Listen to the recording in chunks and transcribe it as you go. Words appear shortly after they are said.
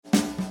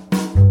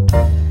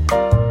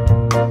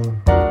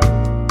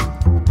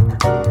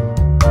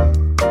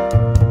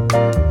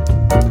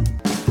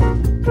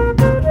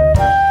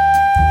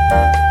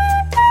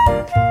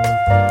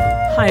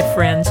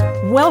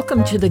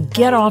welcome to the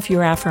Get Off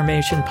Your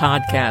Affirmation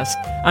podcast.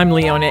 I'm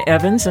Leona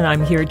Evans, and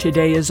I'm here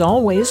today, as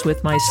always,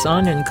 with my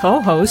son and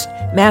co-host,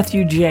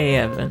 Matthew J.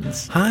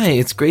 Evans. Hi,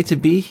 it's great to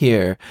be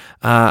here.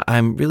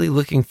 I'm really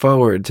looking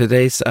forward.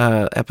 Today's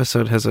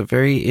episode has a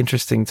very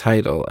interesting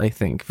title, I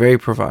think. Very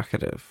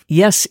provocative.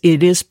 Yes,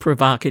 it is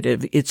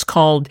provocative. It's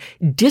called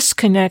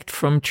Disconnect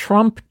from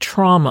Trump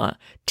Trauma.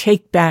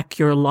 Take Back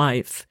Your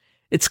Life.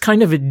 It's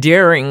kind of a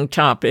daring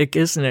topic,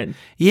 isn't it?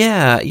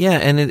 Yeah,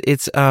 and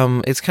it's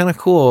kind of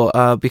cool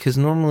because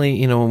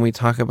normally, when we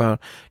talk about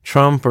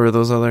Trump or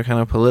those other kind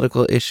of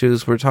political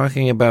issues, we're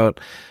talking about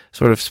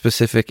sort of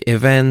specific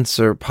events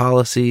or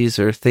policies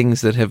or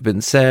things that have been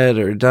said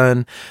or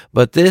done.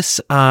 But this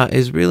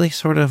is really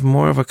sort of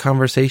more of a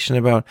conversation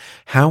about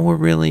how we're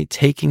really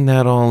taking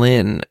that all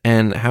in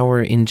and how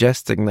we're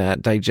ingesting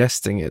that,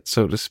 digesting it,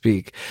 so to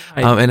speak,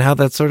 and how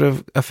that's sort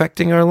of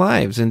affecting our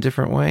lives in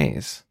different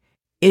ways.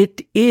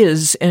 It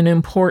is an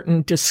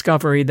important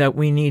discovery that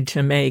we need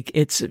to make.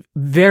 It's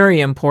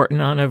very important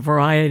on a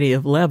variety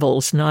of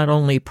levels, not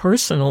only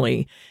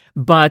personally,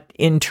 but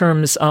in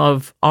terms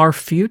of our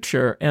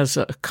future as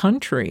a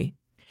country.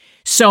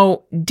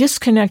 So,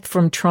 disconnect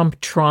from Trump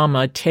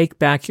trauma, take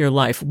back your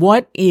life.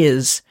 What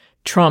is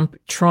Trump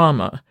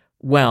trauma?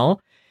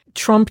 Well,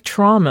 Trump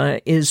trauma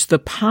is the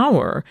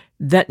power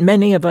that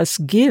many of us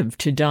give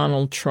to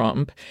Donald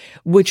Trump,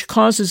 which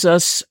causes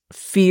us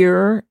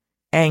fear,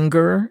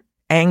 anger,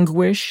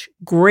 anguish,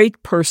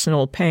 great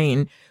personal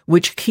pain,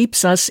 which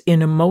keeps us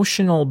in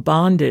emotional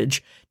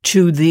bondage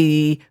to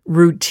the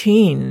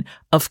routine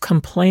of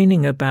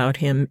complaining about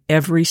him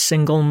every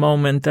single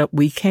moment that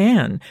we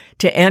can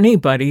to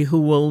anybody who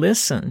will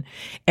listen.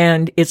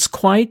 And it's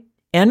quite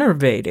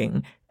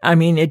enervating. I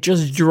mean, it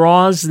just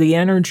draws the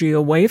energy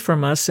away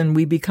from us and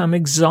we become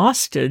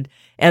exhausted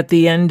at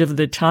the end of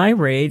the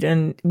tirade,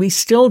 and we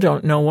still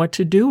don't know what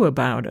to do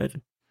about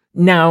it.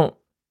 Now,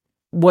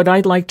 what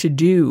I'd like to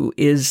do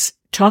is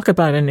talk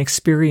about an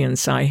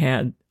experience I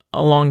had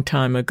a long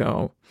time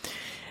ago,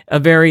 a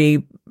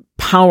very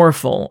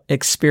powerful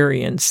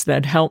experience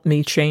that helped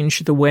me change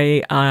the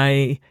way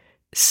I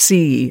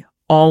see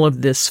all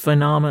of this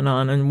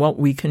phenomenon and what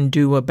we can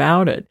do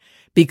about it.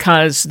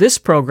 Because this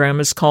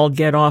program is called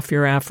Get Off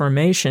Your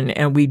Affirmation,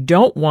 and we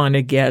don't want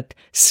to get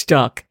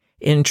stuck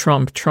in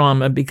Trump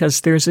trauma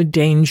because there's a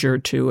danger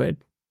to it.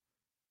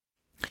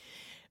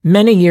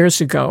 Many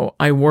years ago,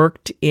 I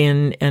worked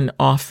in an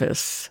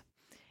office.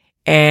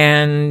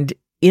 And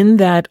in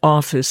that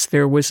office,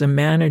 there was a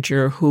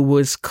manager who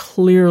was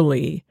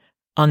clearly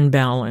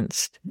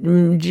unbalanced,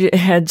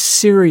 had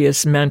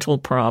serious mental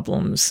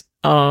problems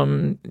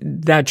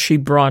that she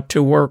brought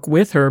to work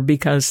with her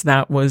because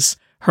that was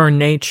her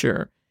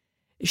nature.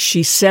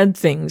 She said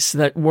things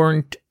that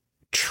weren't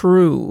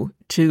true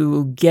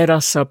to get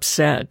us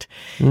upset.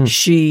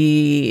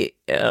 She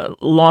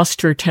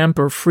lost her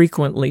temper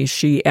frequently.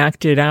 She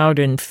acted out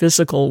in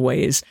physical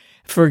ways.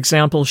 For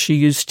example, she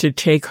used to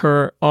take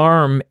her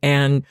arm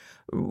and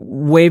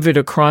wave it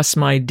across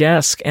my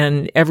desk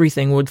and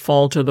everything would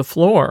fall to the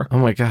floor. Oh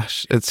my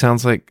gosh. It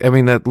sounds like,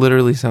 that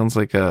literally sounds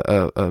like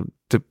a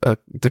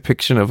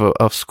depiction of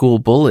a school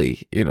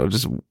bully,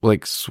 just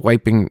like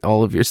swiping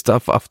all of your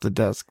stuff off the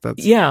desk.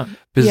 That's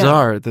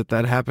bizarre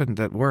that happened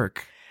at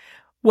work.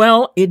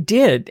 Well, it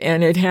did,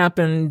 and it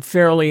happened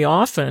fairly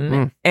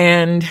often,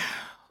 and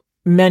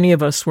many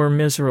of us were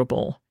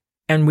miserable.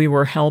 And we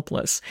were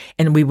helpless,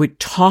 and we would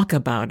talk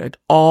about it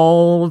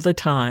all the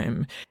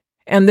time.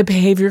 And the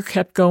behavior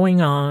kept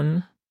going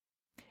on.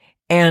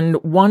 And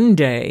one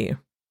day,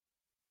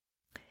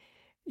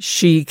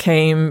 she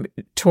came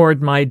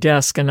toward my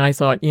desk, and I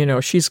thought,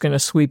 she's going to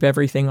sweep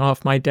everything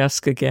off my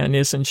desk again,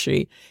 isn't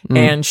she?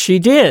 And she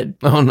did.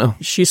 Oh, no.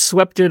 She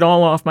swept it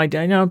all off my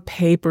desk.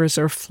 Papers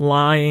are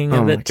flying,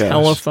 and the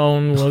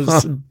telephone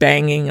was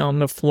banging on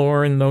the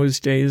floor. In those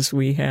days,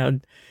 we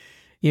had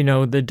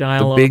the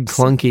dial-up. The big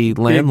clunky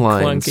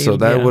landline, so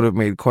that would have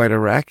made quite a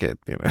racket.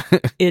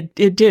 It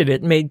did.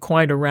 It made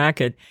quite a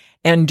racket.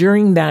 And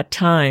during that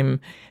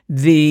time,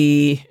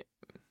 the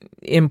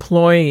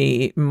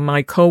employee,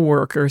 my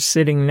coworker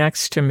sitting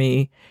next to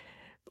me,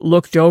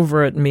 looked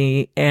over at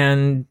me,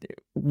 and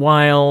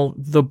while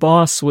the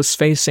boss was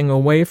facing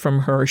away from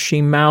her,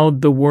 she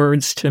mouthed the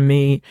words to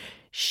me,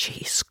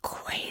 "She's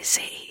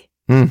crazy.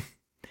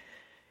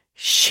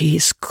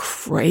 She's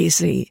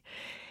crazy."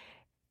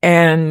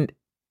 And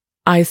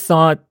I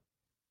thought,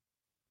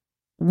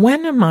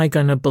 when am I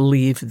going to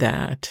believe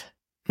that?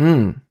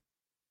 When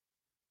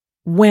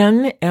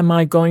am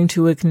I going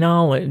to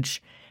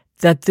acknowledge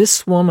that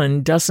this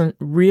woman doesn't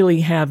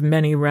really have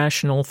many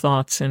rational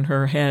thoughts in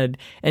her head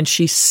and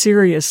she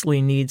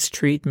seriously needs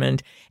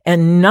treatment,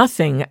 and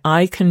nothing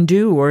I can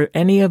do or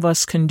any of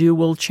us can do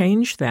will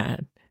change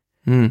that?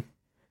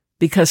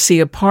 Because, see,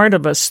 a part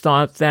of us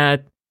thought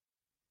that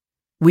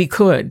we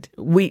could.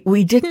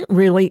 We didn't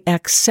really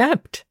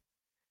accept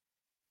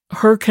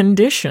her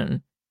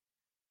condition.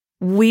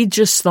 We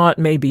just thought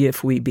maybe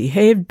if we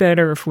behaved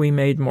better, if we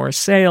made more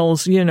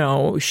sales,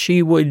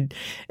 she would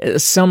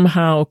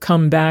somehow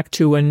come back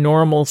to a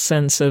normal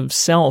sense of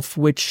self,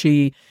 which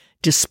she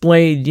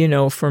displayed,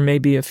 for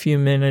maybe a few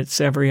minutes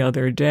every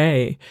other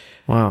day.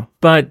 Wow.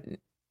 But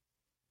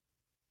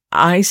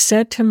I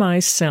said to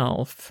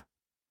myself,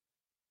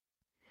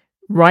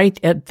 right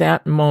at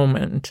that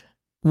moment,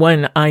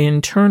 when I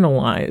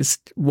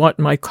internalized what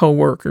my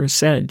coworker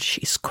said,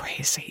 she's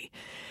crazy.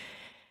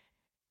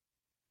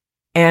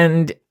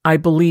 And I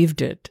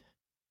believed it.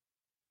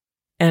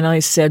 And I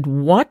said,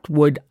 what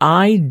would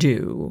I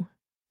do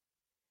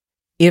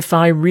if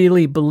I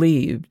really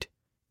believed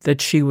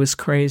that she was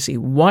crazy?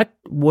 What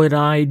would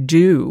I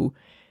do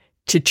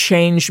to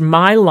change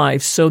my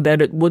life so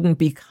that it wouldn't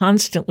be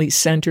constantly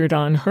centered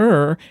on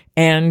her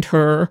and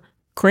her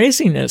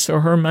craziness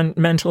or her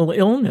mental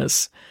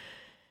illness?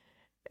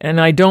 And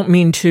I don't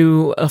mean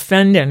to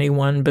offend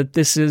anyone, but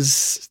this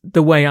is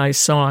the way I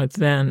saw it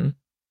then.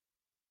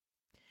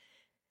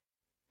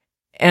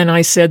 And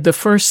I said the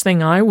first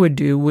thing I would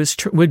do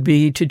would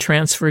be to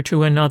transfer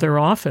to another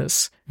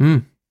office.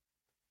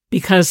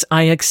 Because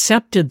I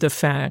accepted the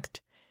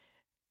fact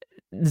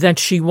that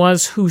she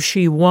was who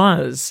she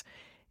was,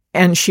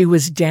 and she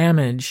was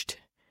damaged,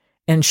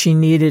 and she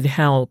needed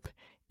help,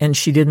 and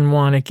she didn't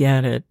want to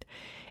get it.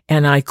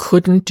 And I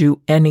couldn't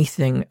do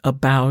anything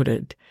about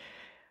it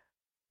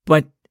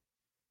but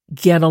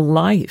get a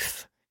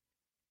life,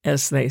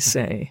 as they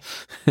say.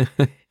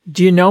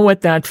 Do you know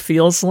what that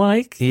feels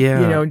like?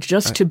 Yeah.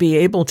 Just to be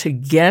able to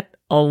get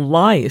a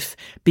life,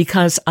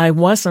 because I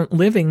wasn't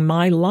living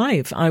my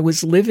life. I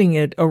was living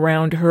it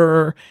around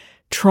her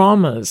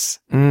traumas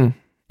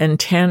and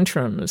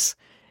tantrums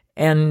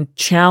and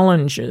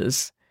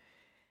challenges.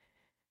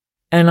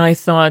 And I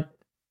thought,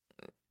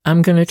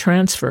 I'm going to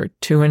transfer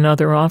to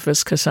another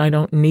office because I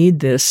don't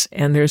need this,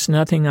 and there's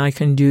nothing I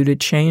can do to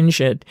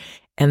change it.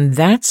 And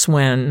that's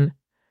when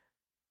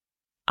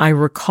I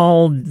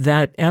recalled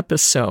that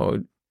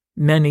episode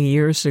many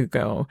years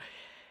ago.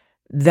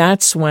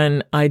 That's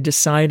when I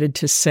decided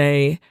to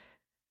say,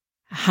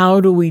 how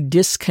do we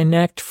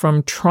disconnect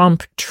from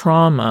Trump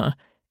trauma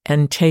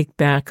and take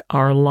back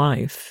our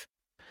life?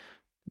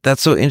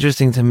 That's so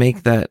interesting to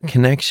make that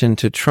connection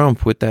to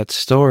Trump with that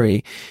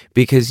story,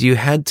 because you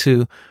had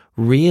to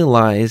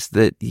realize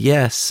that,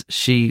 yes,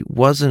 she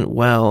wasn't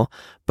well,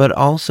 but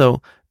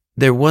also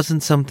there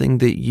wasn't something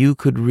that you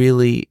could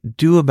really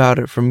do about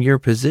it from your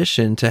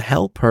position to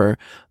help her,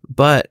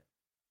 but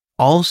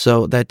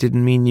also that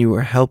didn't mean you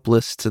were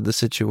helpless to the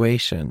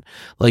situation.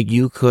 Like,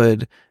 you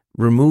could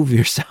remove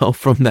yourself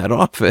from that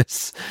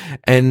office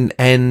and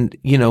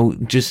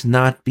just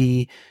not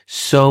be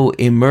so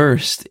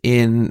immersed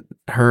in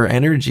her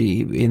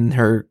energy, in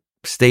her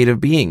state of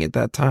being at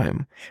that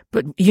time.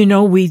 But,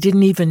 we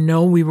didn't even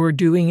know we were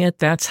doing it.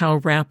 That's how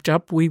wrapped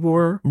up we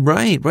were.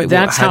 Right.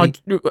 That's how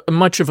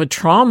much of a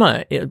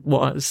trauma it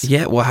was.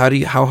 Yeah. Well,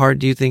 how hard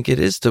do you think it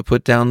is to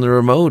put down the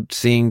remote,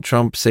 seeing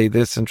Trump say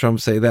this and Trump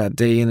say that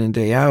day in and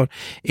day out?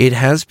 It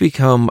has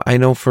become, I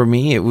know for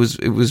me, it was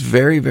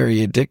very,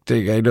 very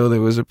addicting. I know there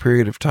was a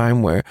period of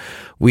time where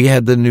we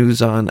had the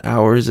news on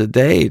hours a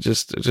day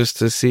just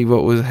to see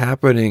what was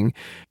happening.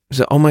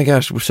 So, oh my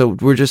gosh, so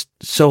we're just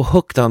so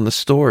hooked on the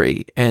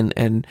story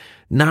and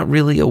not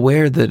really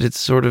aware that it's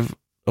sort of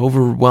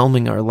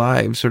overwhelming our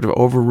lives, sort of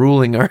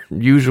overruling our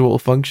usual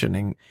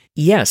functioning.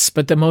 Yes,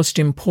 but the most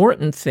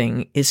important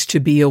thing is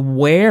to be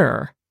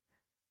aware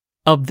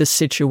of the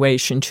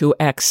situation, to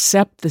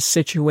accept the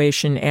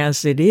situation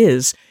as it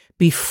is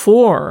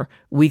before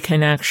we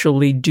can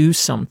actually do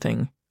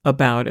something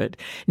about it.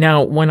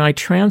 Now, when I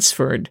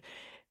transferred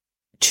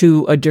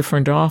to a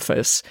different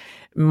office,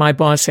 my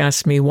boss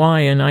asked me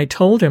why, and I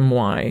told him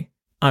why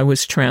I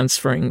was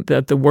transferring,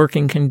 that the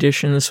working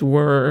conditions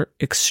were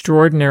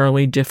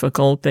extraordinarily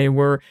difficult. They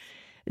were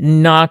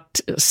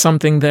not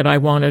something that I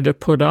wanted to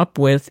put up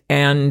with.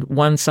 And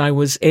once I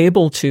was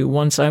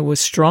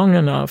strong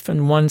enough,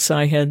 and once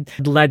I had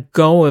let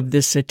go of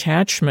this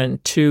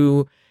attachment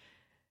to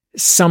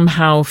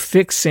somehow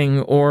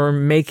fixing or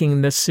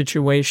making the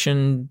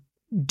situation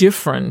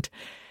different,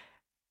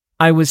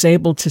 I was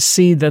able to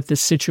see that the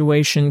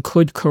situation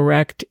could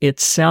correct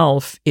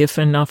itself if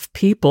enough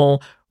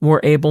people were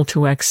able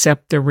to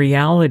accept the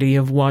reality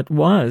of what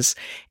was.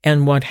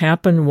 And what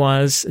happened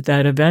was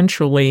that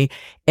eventually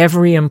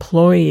every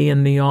employee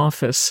in the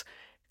office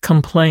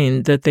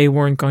complained that they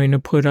weren't going to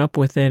put up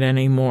with it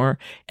anymore.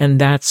 And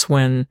that's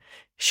when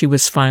she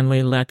was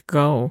finally let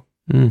go.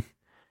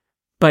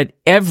 But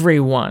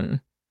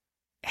everyone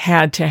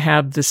had to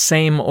have the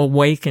same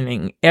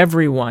awakening.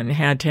 Everyone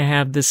had to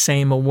have the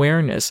same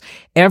awareness.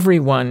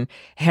 Everyone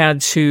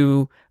had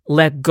to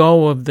let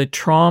go of the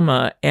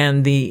trauma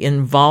and the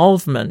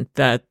involvement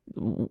that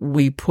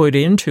we put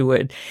into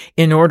it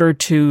in order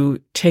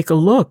to take a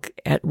look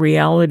at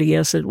reality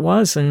as it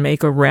was and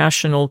make a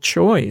rational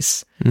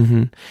choice.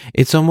 Mm-hmm.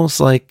 It's almost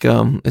like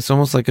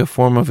a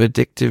form of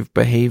addictive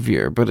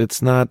behavior, but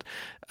it's not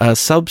a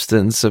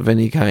substance of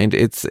any kind.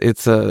 It's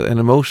an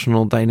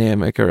emotional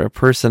dynamic or a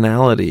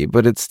personality,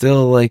 but it's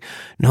still like,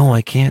 no,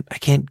 I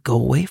can't go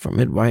away from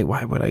it. Why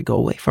would I go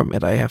away from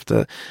it? I have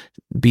to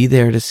be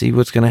there to see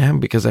what's going to happen,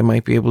 because I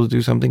might be able to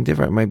do something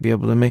different. I might be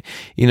able to make,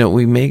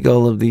 we make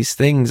all of these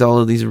things, all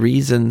of these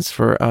reasons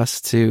for us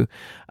to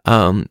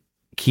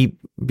keep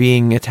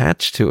being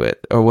attached to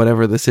it, or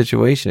whatever the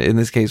situation. In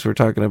this case, we're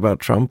talking about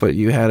Trump, but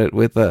you had it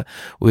with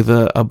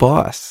a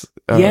boss.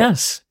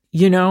 Yes.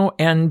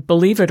 And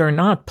believe it or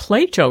not,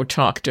 Plato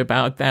talked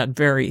about that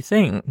very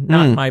thing,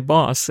 not my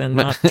boss and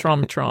not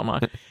Trump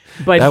trauma.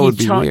 But that would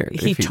be weird.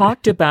 He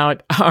talked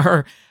about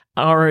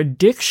our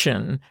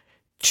addiction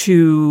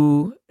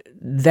to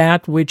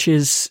that which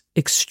is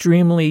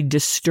extremely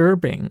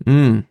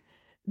disturbing.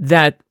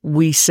 That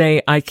we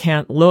say, I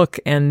can't look,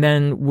 and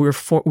then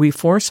we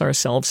force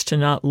ourselves to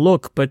not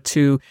look, but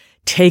to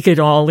take it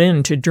all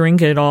in, to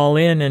drink it all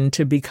in, and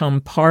to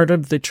become part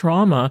of the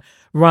trauma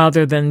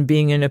rather than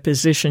being in a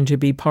position to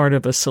be part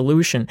of a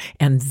solution.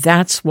 And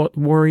that's what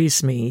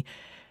worries me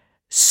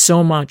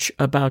so much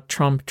about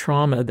Trump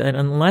trauma, that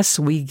unless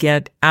we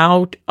get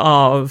out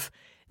of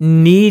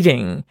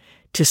needing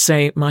to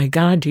say, my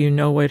God, do you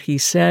know what he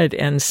said?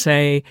 And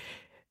say,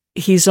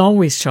 he's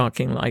always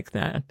talking like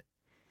that.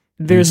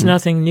 There's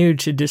nothing new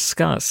to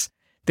discuss.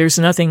 There's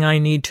nothing I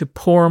need to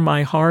pour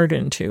my heart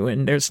into,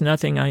 and there's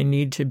nothing I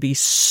need to be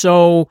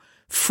so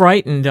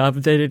frightened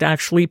of that it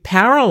actually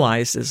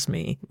paralyzes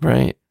me.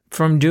 Right.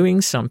 From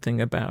doing something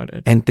about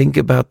it. And think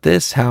about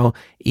this, how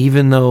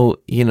even though,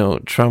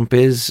 Trump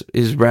is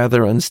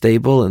rather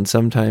unstable, and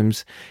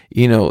sometimes,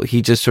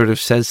 he just sort of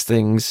says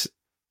things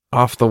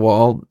off the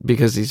wall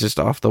because he's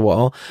just off the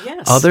wall.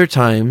 Yes. Other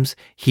times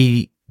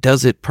he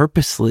does it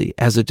purposely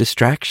as a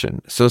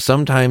distraction. So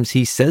sometimes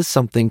he says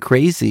something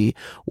crazy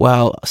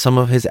while some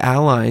of his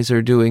allies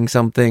are doing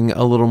something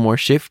a little more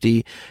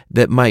shifty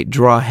that might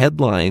draw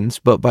headlines,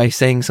 but by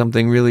saying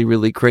something really,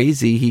 really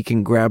crazy, he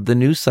can grab the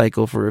news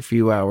cycle for a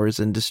few hours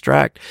and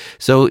distract.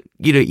 So,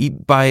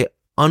 by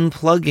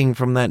unplugging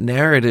from that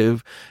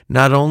narrative,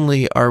 not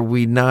only are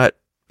we not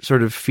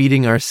sort of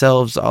feeding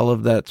ourselves all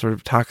of that sort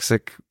of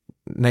toxic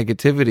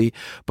negativity,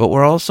 but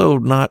we're also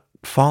not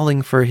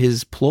falling for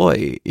his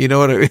ploy,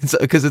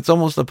 because it's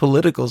almost a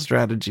political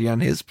strategy on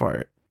his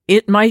part.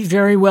 It might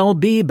very well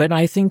be, but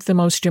I think the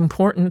most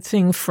important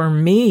thing for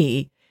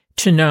me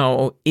to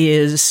know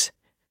is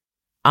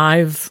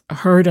I've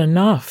heard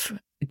enough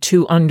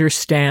to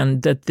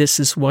understand that this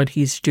is what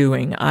he's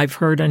doing. I've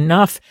heard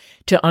enough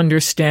to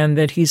understand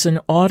that he's an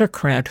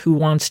autocrat who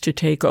wants to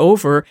take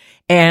over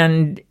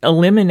and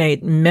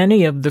eliminate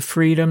many of the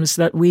freedoms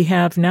that we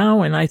have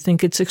now. And I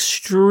think it's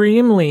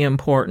extremely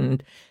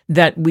important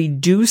that we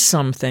do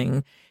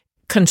something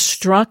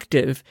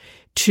constructive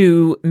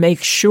to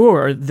make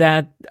sure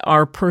that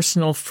our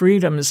personal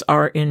freedoms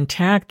are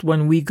intact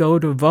when we go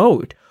to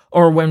vote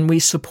or when we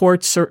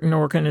support certain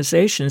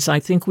organizations. I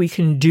think we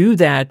can do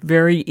that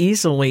very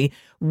easily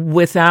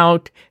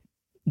without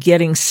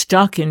getting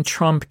stuck in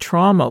Trump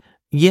trauma.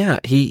 Yeah,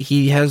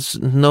 he has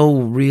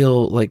no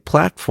real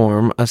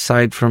platform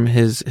aside from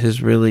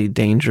his really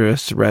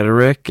dangerous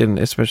rhetoric, and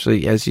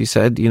especially, as you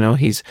said,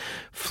 he's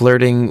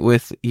flirting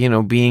with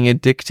being a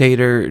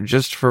dictator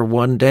just for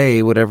one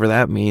day, whatever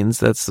that means.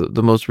 That's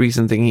the most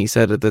recent thing he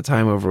said at the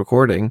time of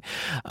recording,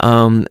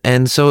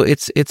 and so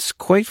it's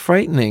quite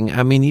frightening.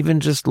 I mean, even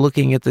just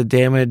looking at the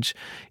damage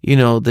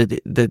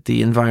that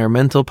the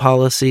environmental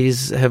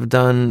policies have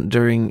done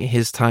during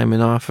his time in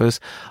office,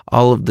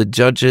 all of the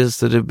judges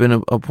that have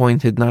been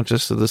appointed, not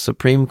just to the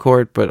Supreme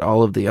Court, but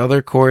all of the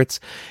other courts,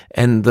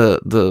 and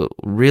the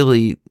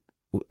really,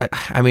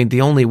 I mean, the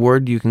only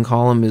word you can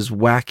call them is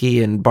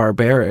wacky and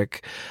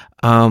barbaric.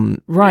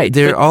 Right.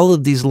 There are all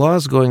of these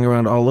laws going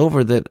around all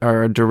over that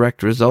are a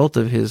direct result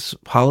of his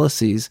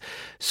policies.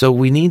 So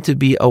we need to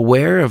be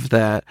aware of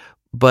that,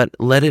 but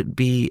let it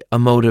be a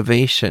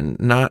motivation,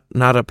 not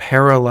a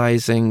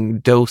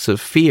paralyzing dose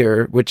of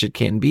fear, which it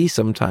can be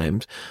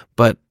sometimes,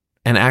 but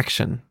an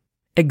action.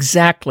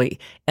 Exactly.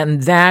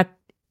 And that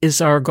is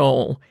our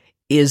goal,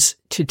 is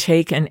to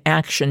take an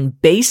action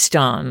based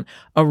on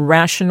a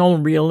rational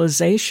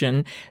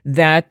realization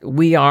that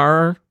we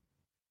are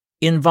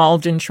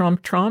involved in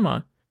Trump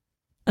trauma.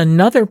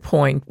 Another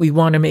point we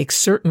want to make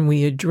certain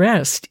we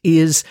addressed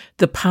is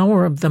the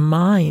power of the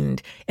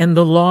mind and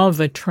the law of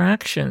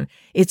attraction.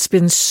 It's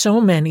been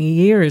so many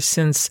years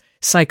since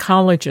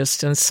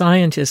psychologists and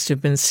scientists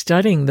have been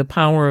studying the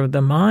power of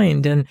the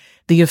mind and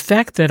the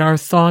effect that our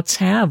thoughts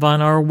have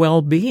on our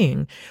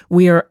well-being.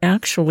 We are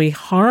actually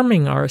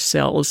harming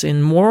ourselves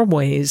in more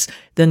ways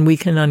than we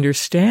can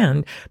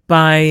understand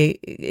by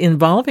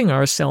involving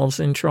ourselves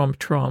in Trump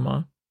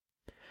trauma.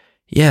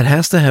 Yeah, it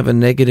has to have a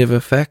negative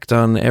effect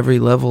on every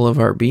level of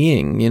our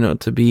being,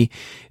 to be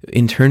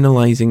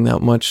internalizing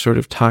that much sort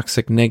of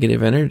toxic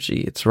negative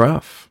energy. It's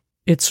rough.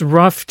 It's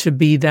rough to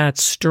be that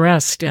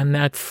stressed and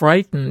that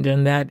frightened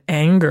and that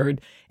angered.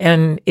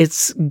 And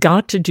it's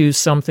got to do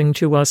something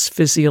to us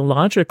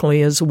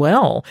physiologically as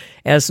well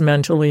as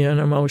mentally and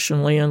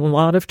emotionally. And a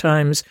lot of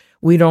times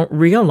we don't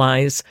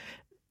realize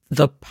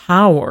the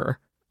power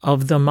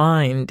of the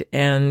mind.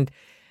 And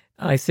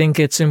I think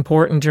it's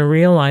important to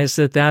realize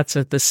that that's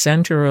at the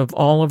center of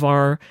all of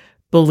our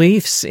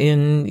beliefs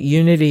in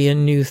unity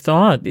and new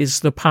thought is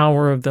the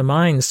power of the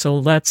mind. So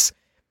let's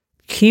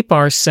keep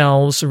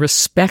ourselves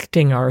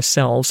respecting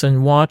ourselves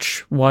and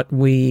watch what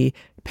we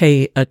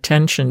pay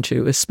attention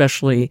to,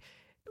 especially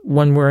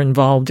when we're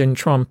involved in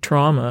Trump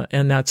trauma.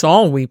 And that's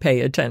all we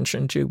pay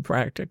attention to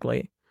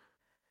practically.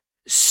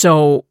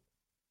 So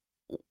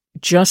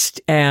just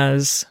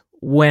as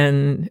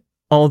when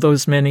all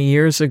those many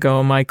years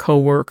ago, my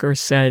coworker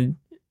said,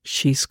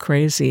 she's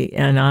crazy,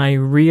 and I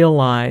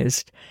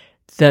realized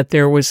that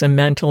there was a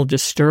mental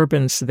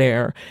disturbance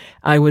there,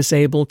 I was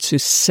able to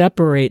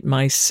separate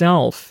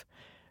myself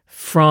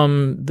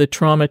from the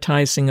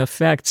traumatizing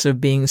effects of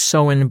being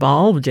so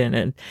involved in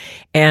it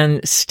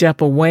and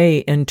step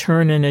away and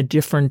turn in a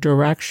different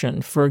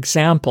direction. For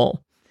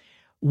example,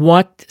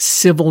 what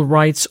civil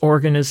rights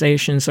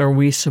organizations are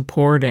we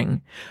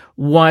supporting?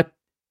 What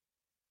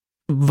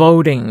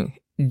voting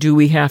do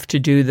we have to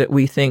do that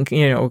we think,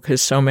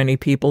 because so many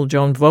people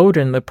don't vote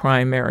in the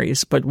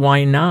primaries, but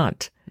why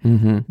not?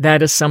 Mm-hmm.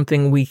 That is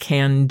something we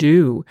can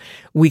do.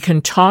 We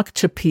can talk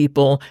to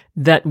people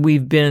that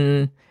we've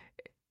been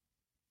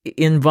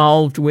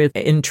involved with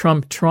in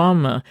Trump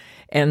trauma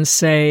and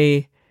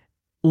say,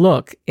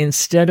 look,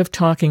 instead of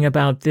talking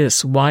about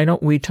this, why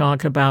don't we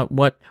talk about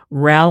what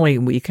rally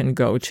we can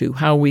go to,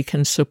 how we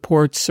can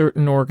support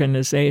certain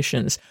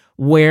organizations,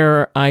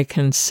 where I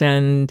can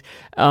send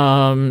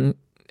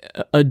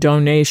a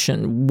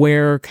donation,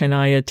 where can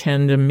I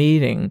attend a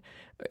meeting,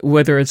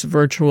 whether it's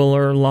virtual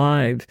or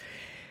live.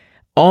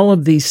 All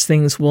of these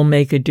things will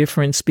make a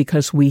difference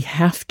because we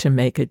have to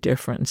make a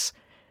difference,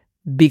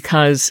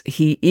 because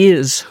he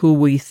is who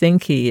we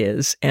think he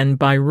is. And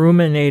by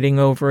ruminating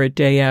over it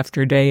day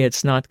after day,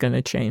 it's not going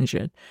to change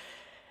it.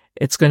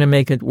 It's going to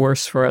make it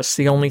worse for us.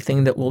 The only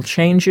thing that will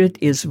change it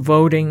is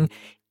voting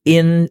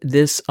in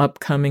this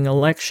upcoming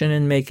election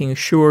and making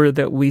sure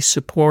that we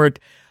support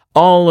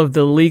all of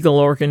the legal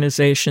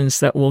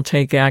organizations that will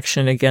take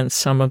action against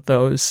some of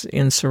those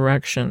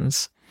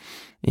insurrections.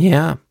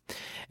 Yeah.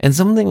 And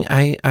something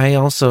I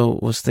also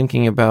was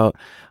thinking about,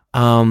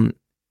 in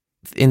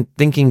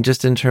thinking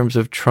just in terms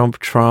of Trump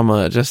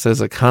trauma, just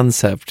as a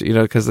concept,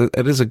 because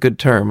it is a good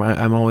term.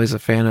 I'm always a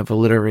fan of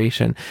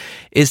alliteration,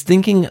 is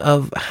thinking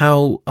of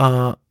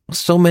how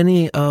so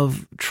many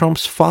of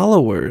Trump's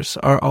followers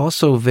are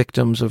also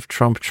victims of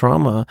Trump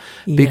trauma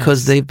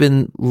because they've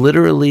been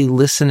literally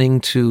listening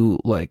to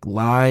like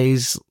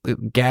lies,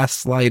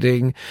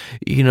 gaslighting,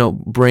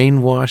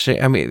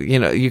 brainwashing. I mean,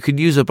 you could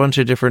use a bunch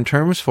of different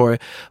terms for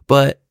it,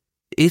 but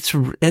it's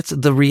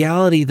the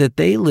reality that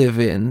they live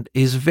in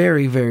is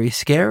very, very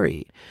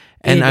scary.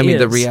 And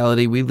the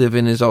reality we live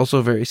in is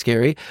also very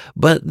scary,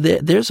 but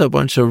there's a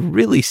bunch of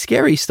really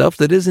scary stuff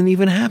that isn't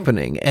even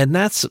happening. And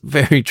that's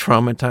very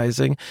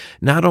traumatizing,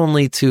 not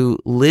only to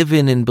live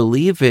in and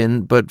believe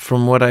in, but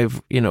from what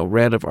I've,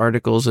 read of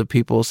articles of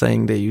people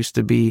saying they used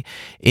to be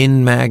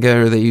in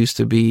MAGA or they used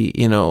to be,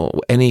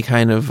 any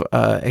kind of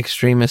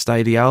extremist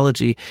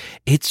ideology.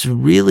 It's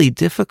really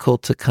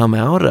difficult to come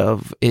out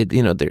of it.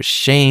 There's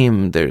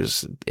shame,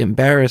 there's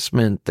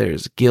embarrassment,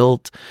 there's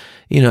guilt.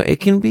 It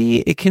can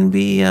be,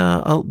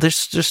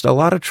 there's just a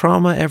lot of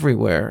trauma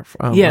everywhere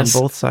on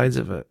both sides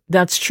of it.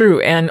 That's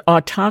true. And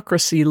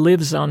autocracy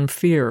lives on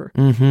fear.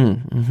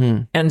 Mm-hmm,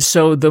 mm-hmm. And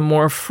so the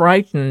more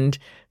frightened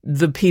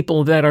the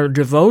people that are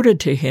devoted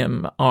to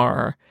him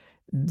are,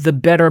 the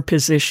better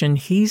position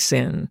he's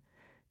in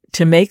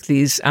to make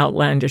these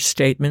outlandish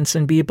statements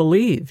and be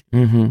believed.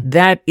 Mm-hmm.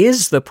 That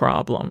is the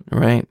problem.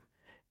 Right.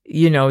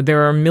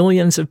 There are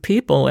millions of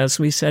people, as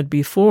we said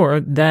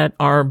before, that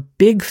are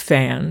big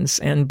fans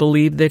and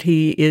believe that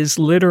he is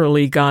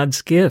literally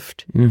God's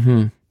gift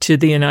to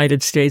the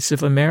United States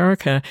of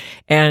America.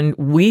 And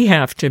we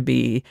have to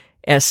be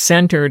as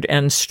centered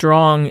and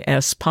strong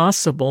as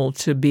possible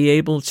to be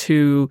able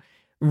to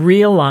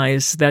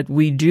realize that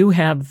we do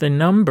have the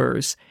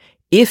numbers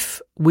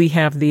if we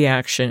have the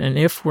action and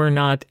if we're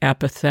not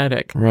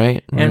apathetic.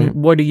 Right. And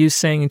what are you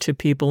saying to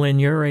people in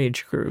your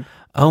age group?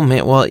 Oh,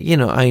 man. Well,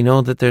 I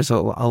know that there's a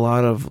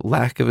lot of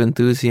lack of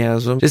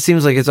enthusiasm. It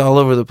seems like it's all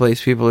over the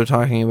place. People are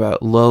talking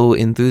about low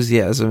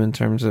enthusiasm in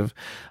terms of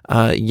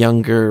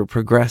younger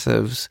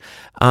progressives.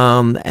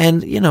 And,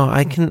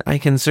 I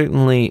can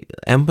certainly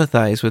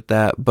empathize with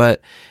that,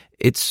 but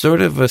it's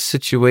sort of a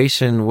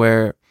situation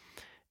where,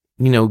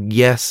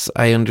 yes,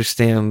 I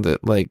understand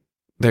that, like,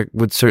 there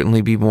would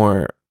certainly be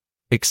more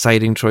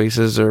exciting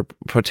choices or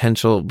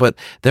potential, but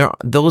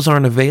those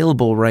aren't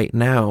available right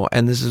now.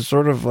 And this is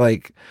sort of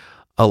like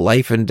a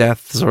life and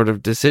death sort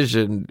of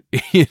decision,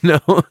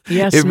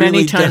 Yes, it many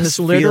really times,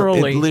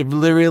 literally. It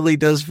really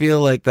does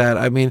feel like that.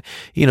 I mean,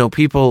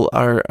 people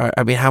are,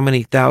 how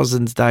many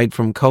thousands died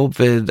from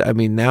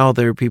COVID? Now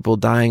there are people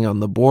dying on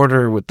the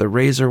border with the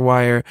razor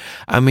wire.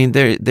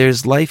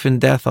 There's life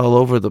and death all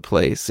over the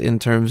place in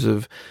terms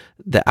of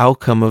the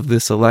outcome of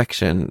this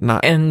election.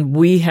 And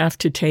we have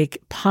to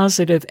take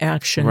positive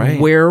action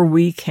where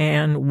we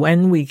can,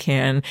 when we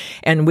can,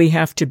 and we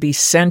have to be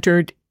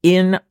centered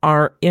in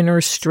our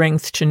inner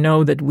strength to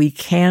know that we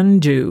can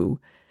do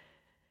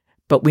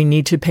but we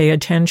need to pay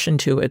attention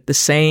to it. The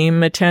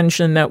same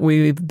attention that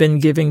we've been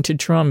giving to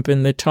Trump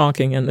in the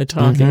talking and the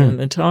talking and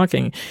the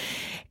talking.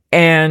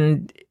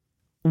 And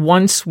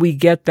once we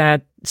get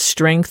that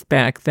strength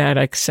back, that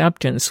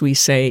acceptance, we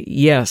say,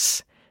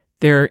 yes,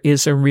 there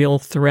is a real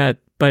threat,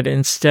 but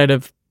instead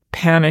of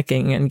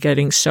panicking and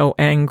getting so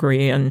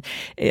angry and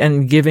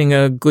giving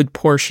a good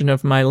portion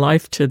of my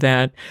life to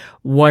that,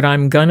 what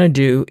I'm gonna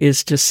do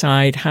is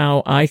decide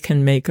how I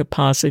can make a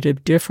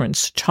positive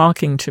difference.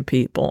 Talking to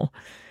people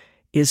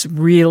is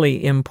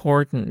really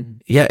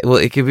important. Yeah, well,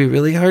 it can be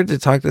really hard to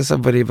talk to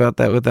somebody about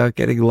that without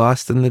getting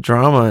lost in the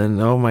drama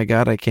and, oh my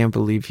God, I can't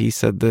believe he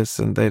said this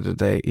and day to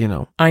day, you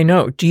know. I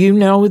know. Do you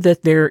know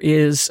that there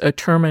is a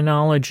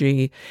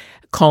terminology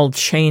called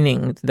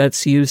chaining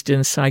that's used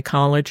in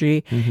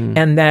psychology?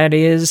 And that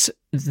is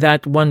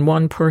that when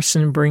one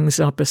person brings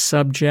up a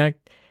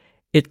subject,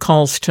 it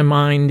calls to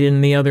mind in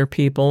the other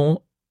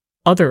people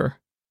other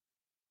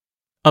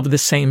of the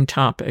same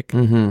topic.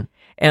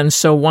 And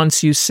so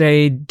once you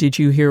say, did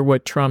you hear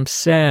what Trump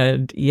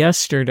said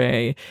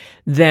yesterday?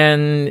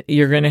 Then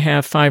you're going to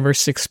have 5 or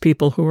 6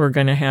 people who are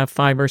going to have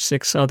 5 or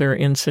 6 other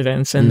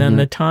incidents. And then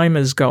the time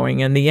is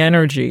going and the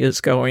energy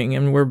is going.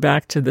 And we're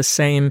back to the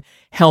same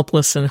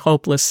helpless and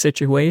hopeless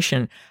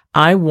situation.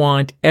 I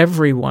want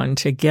everyone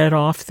to get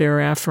off their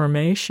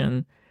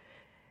affirmation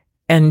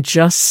and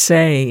just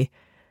say,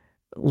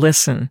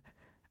 listen,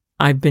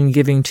 I've been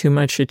giving too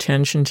much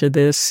attention to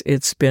this.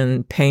 It's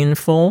been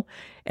painful.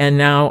 And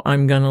now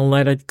I'm going to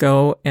let it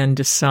go and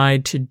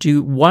decide to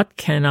do, what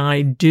can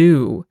I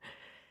do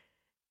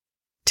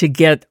to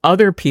get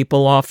other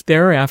people off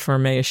their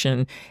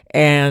affirmation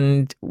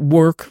and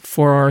work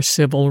for our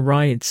civil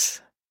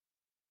rights,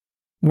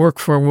 work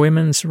for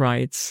women's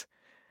rights,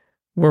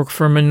 work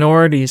for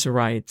minorities'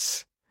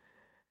 rights,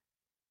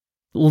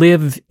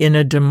 live in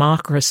a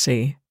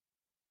democracy,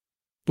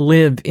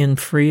 live in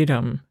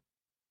freedom.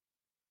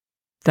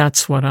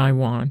 That's what I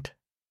want.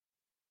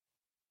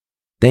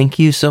 Thank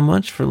you so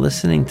much for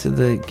listening to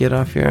the Get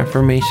Off Your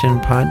Affirmation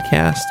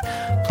podcast.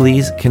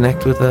 Please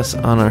connect with us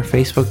on our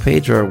Facebook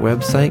page or our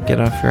website,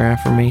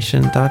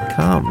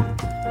 getoffyouraffirmation.com.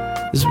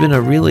 This has been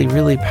a really,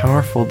 really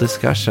powerful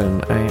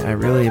discussion. I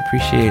really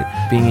appreciate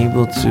being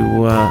able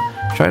to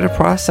try to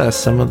process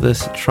some of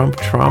this Trump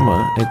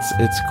trauma.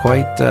 It's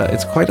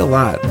quite a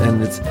lot,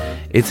 and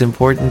it's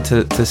important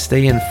to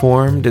stay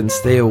informed and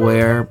stay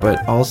aware,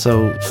 but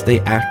also stay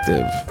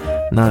active.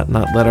 Not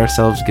let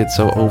ourselves get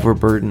so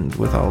overburdened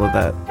with all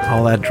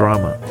that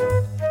drama.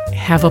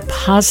 Have a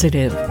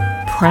positive,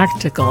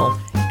 practical,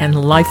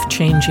 and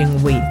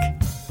life-changing week.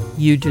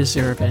 You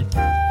deserve it.